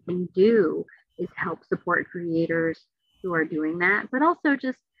Foundation can do, is help support creators who are doing that, but also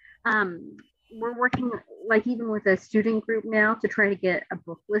just we're working like even with a student group now to try to get a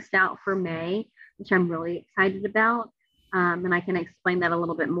book list out for May, which I'm really excited about. And I can explain that a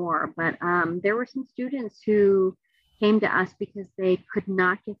little bit more. But there were some students who came to us because they could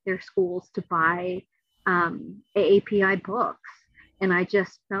not get their schools to buy AAPI books. And I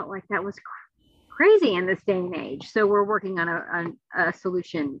just felt like that was crazy in this day and age. So we're working on a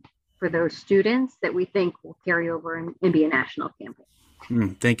solution for those students that we think will carry over and be a national campaign.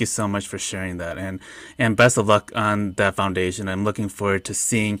 Thank you so much for sharing that, and best of luck on that foundation. I'm looking forward to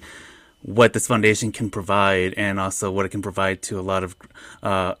seeing what this foundation can provide, and also what it can provide to a lot of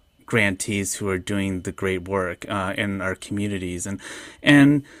grantees who are doing the great work in our communities. And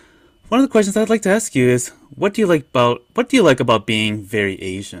one of the questions I'd like to ask you is, what do you like about being very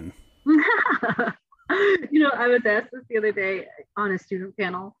Asian? I was asked this the other day on a student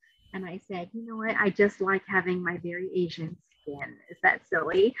panel, and I said, you know what? I just like having my very Asian skin. Is that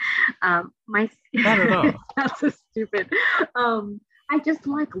silly? My Not at all. That's so stupid. I just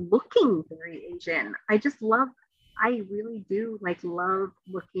like looking very Asian. I really do love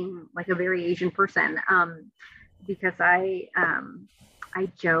looking like a very Asian person. Because I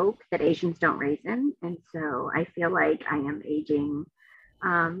joke that Asians don't raisin, and so I feel like I am aging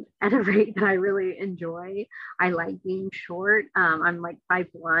at a rate that I really enjoy. I like being short. I'm like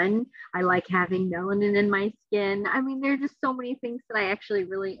 5'1". I like having melanin in my skin. I mean, there are just so many things that I actually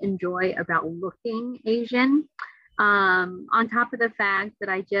really enjoy about looking Asian. On top of the fact that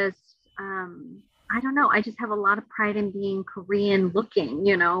I just, I don't know, I just have a lot of pride in being Korean looking,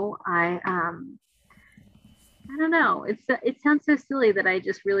 I don't know. It sounds so silly that I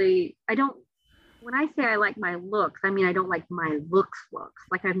just really, I don't, when I say I like my looks, I mean, I don't like my looks.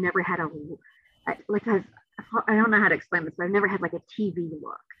 Like I've never had I don't know how to explain this, but I've never had like a TV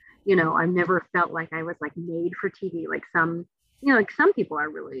look. I've never felt like I was like made for TV. Like some people are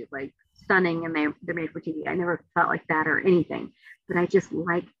really like stunning and they're made for TV. I never felt like that or anything, but I just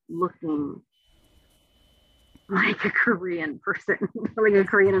like looking like a Korean person, like a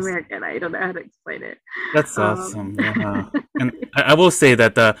Korean American. I don't know how to explain it. That's awesome. Yeah. And I will say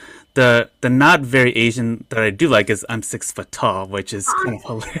that the not very Asian that I do like is I'm 6 foot tall, which is kind of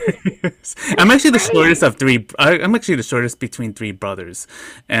hilarious. I'm actually the shortest of three. I'm actually the shortest between three brothers,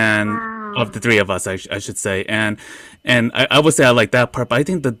 and of the three of us, I should say. And I would say I like that part. But I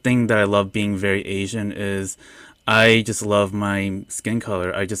think the thing that I love being very Asian is I just love my skin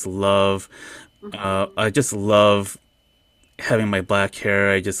color. I just love having my black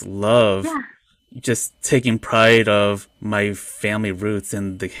hair. I just love Yeah. just taking pride of my family roots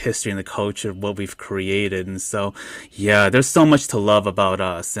and the history and the culture of what we've created. And so, yeah, there's so much to love about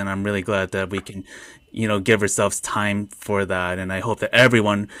us, and I'm really glad that we can, give ourselves time for that. And I hope that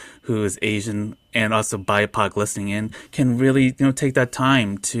everyone who is Asian and also BIPOC listening in can really, take that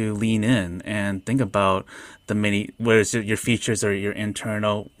time to lean in and think about the many, whether it's your features or your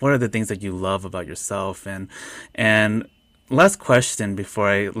internal, what are the things that you love about yourself. And last question before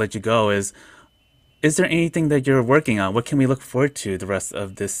I let you go is there anything that you're working on? What can we look forward to the rest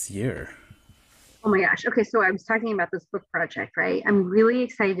of this year? Oh my gosh. Okay, so I was talking about this book project, right? I'm really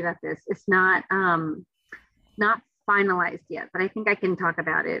excited about this. It's not finalized yet, but I think I can talk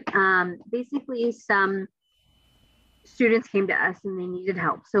about it. Basically, some students came to us and they needed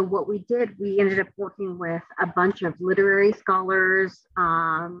help. So what we did, we ended up working with a bunch of literary scholars,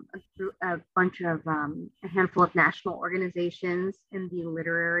 a handful of national organizations in the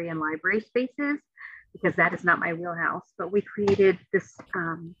literary and library spaces, because that is not my wheelhouse. But we created this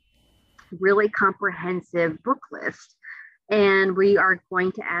really comprehensive book list, and we are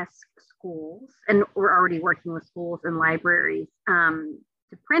going to ask schools, and we're already working with schools and libraries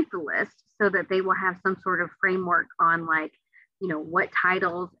to print the list so that they will have some sort of framework on, like, what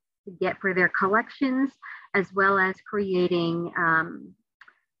titles to get for their collections, as well as creating a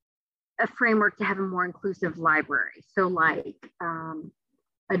framework to have a more inclusive library. So like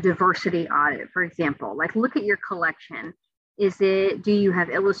a diversity audit, for example, like look at your collection. Do you have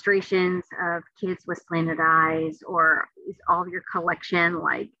illustrations of kids with slanted eyes, or is all of your collection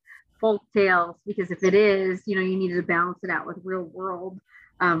like folk tales? Because if it is, you need to balance it out with real world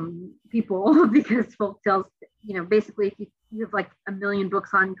people because folk tales, basically if you have like a million books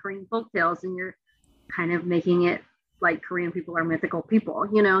on Korean folk tales and you're kind of making it like Korean people are mythical people,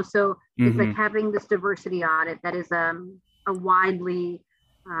 so it's like Mm-hmm. having this diversity audit that is a widely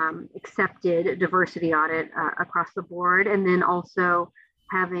accepted diversity audit across the board, and then also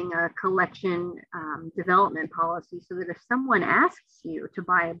having a collection development policy so that if someone asks you to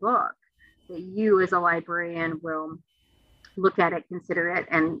buy a book, that you as a librarian will look at it,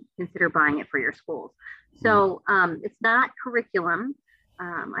 and consider buying it for your schools. So it's not curriculum.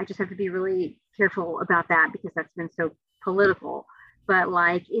 I just have to be really careful about that because that's been so political. But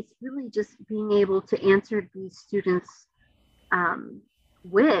like, it's really just being able to answer these students'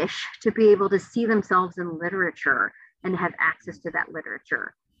 wish to be able to see themselves in literature and have access to that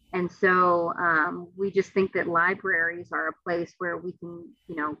literature. And so we just think that libraries are a place where we can,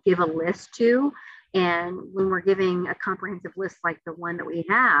 give a list to. And when we're giving a comprehensive list like the one that we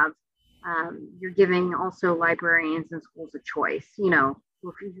have, you're giving also librarians and schools a choice.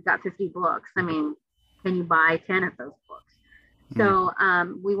 If you've got 50 books, I mean, can you buy 10 of those books? So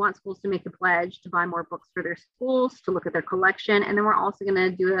we want schools to make a pledge to buy more books for their schools, to look at their collection. And then we're also going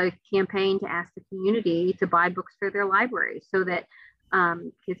to do a campaign to ask the community to buy books for their libraries so that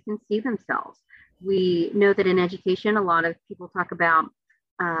kids can see themselves. We know that in education, a lot of people talk about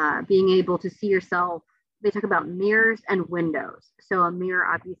being able to see yourself. They talk about mirrors and windows. So a mirror,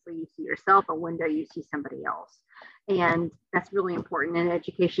 obviously, you see yourself. A window, you see somebody else. And that's really important in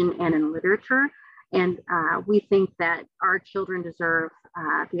education and in literature. And we think that our children deserve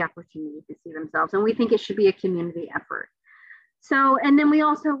the opportunity to see themselves. And we think it should be a community effort. So, and then we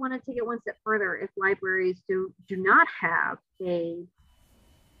also want to take it one step further. If libraries do not have a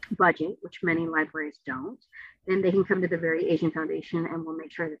budget, which many libraries don't, then they can come to the Very Asian Foundation and we'll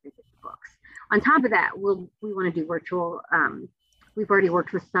make sure that they get the books. On top of that, we want to do virtual. We've already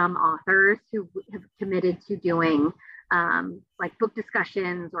worked with some authors who have committed to doing like book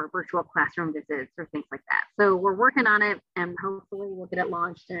discussions or virtual classroom visits or things like that. So we're working on it, and hopefully we'll get it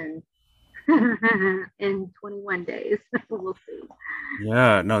launched in 21 days. We'll see.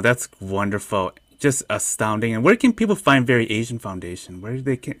 Yeah, no, that's wonderful. Just astounding. And where can people find Very Asian Foundation?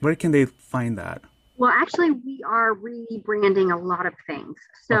 Where can they find that? Well, actually, we are rebranding a lot of things.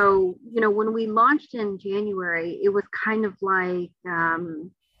 Okay. So, when we launched in January, it was kind of like,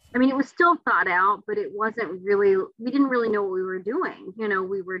 it was still thought out, but it wasn't really, we didn't really know what we were doing.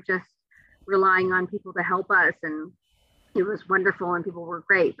 We were just relying on people to help us, and it was wonderful and people were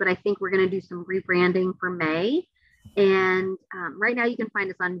great. But I think we're going to do some rebranding for May. And right now you can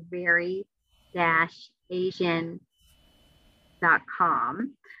find us on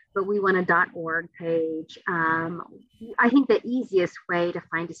very-asian.com, but we want a .org page. I think the easiest way to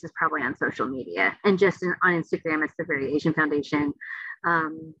find us is probably on social media, and just on Instagram, it's the Very Asian Foundation.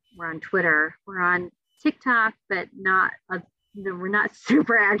 We're on Twitter, we're on TikTok, but we're not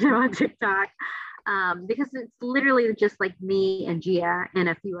super active on TikTok. because it's literally just like me and Gia and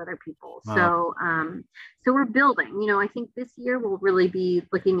a few other people. Wow. So we're building. I think this year we'll really be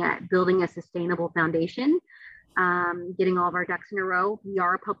looking at building a sustainable foundation, getting all of our ducks in a row. We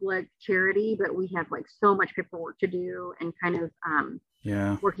are a public charity, but we have like so much paperwork to do and kind of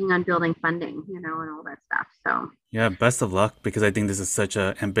Yeah. working on building funding, and all that stuff. So Yeah, best of luck because I think this is such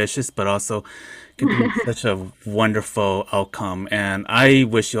a ambitious but also could be such a wonderful outcome. And I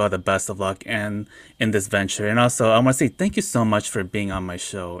wish you all the best of luck and in this venture. And also I want to say thank you so much for being on my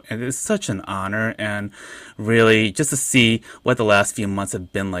show. And it's such an honor and really just to see what the last few months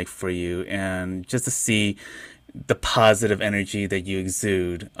have been like for you and just to see the positive energy that you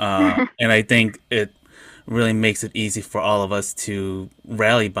exude. And I think it really makes it easy for all of us to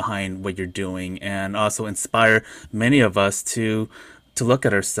rally behind what you're doing and also inspire many of us to look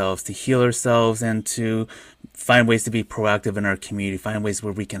at ourselves, to heal ourselves, and to find ways to be proactive in our community, find ways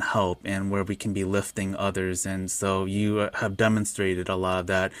where we can help and where we can be lifting others. And so you have demonstrated a lot of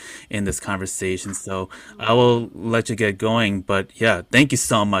that in this conversation. So I will let you get going. But yeah, thank you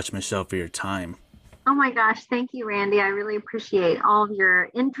so much, Michelle, for your time. oh my gosh, thank you, Randy. I really appreciate all of your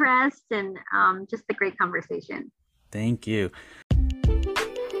interest and just the great conversation. Thank you.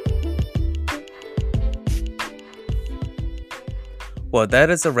 Well, that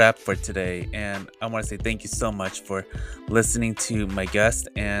is a wrap for today. And I want to say thank you so much for listening to my guest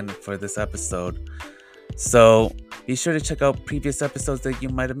and for this episode. So be sure to check out previous episodes that you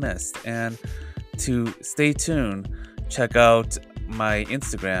might have missed. And to stay tuned, check out my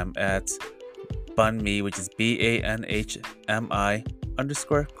Instagram at bunmi, which is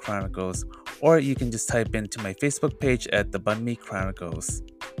BANHMI_Chronicles. Or you can just type into my Facebook page at the Bunmi Chronicles.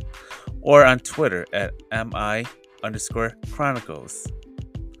 Or on Twitter at MI_Chronicles.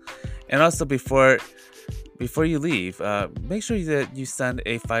 And also before you leave, make sure that you send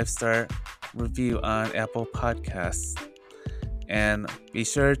a 5-star review on Apple Podcasts. And be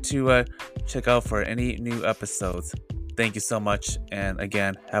sure to check out for any new episodes. Thank you so much. And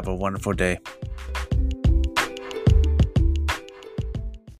again, have a wonderful day.